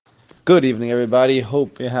Good evening, everybody.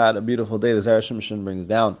 Hope you had a beautiful day. The Shemesh brings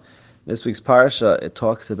down this week's parsha. It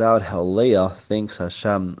talks about how Leah thanks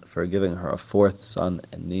Hashem for giving her a fourth son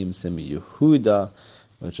and names him Yehuda,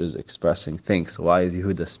 which is expressing thanks. Why is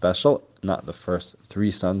Yehuda special? Not the first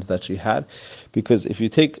three sons that she had, because if you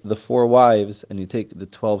take the 4 wives and you take the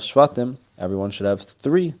 12 shvatim, everyone should have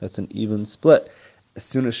 3. That's an even split. As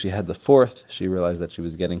soon as she had the 4th, she realized that she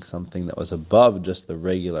was getting something that was above just the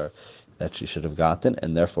regular that she should have gotten,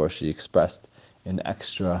 and therefore she expressed an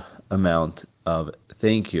extra amount of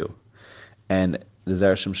thank you. And the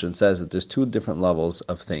Shemesh says that there's 2 different levels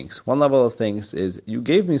of thanks. One level of thanks is, you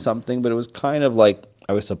gave me something, but it was kind of like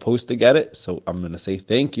I was supposed to get it, so I'm going to say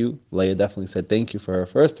thank you. Leah definitely said thank you for her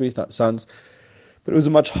first 3 sons, but it was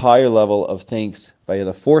a much higher level of thanks by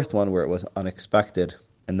the 4th one, where it was unexpected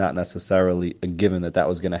and not necessarily a given that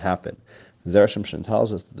was going to happen. The Shemesh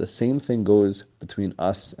tells us that the same thing goes between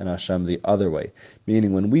us and Hashem the other way.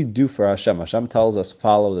 Meaning, when we do for Hashem, Hashem tells us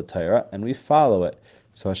follow the Torah, and we follow it.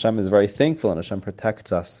 So Hashem is very thankful, and Hashem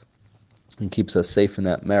protects us and keeps us safe in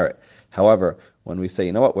that merit. However, when we say,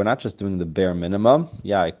 you know what, we're not just doing the bare minimum.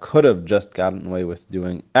 Yeah, I could have just gotten away with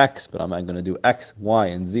doing X, but I'm going to do X, Y,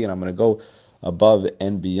 and Z, and I'm going to go above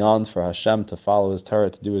and beyond for Hashem, to follow His Torah,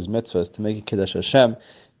 to do His mitzvahs, to make it kiddush Hashem.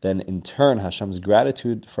 Then in turn, Hashem's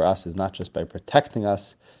gratitude for us is not just by protecting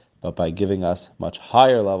us, but by giving us much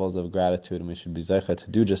higher levels of gratitude, and we should be zeicha to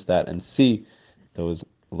do just that and see those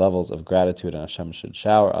levels of gratitude, and Hashem should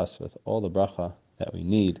shower us with all the bracha that we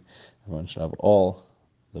need. Everyone should have all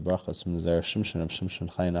the brachas from the Shemesh,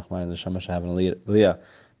 Shimshon, Chai, Nachman, and the Shemesh.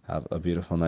 Have a beautiful night.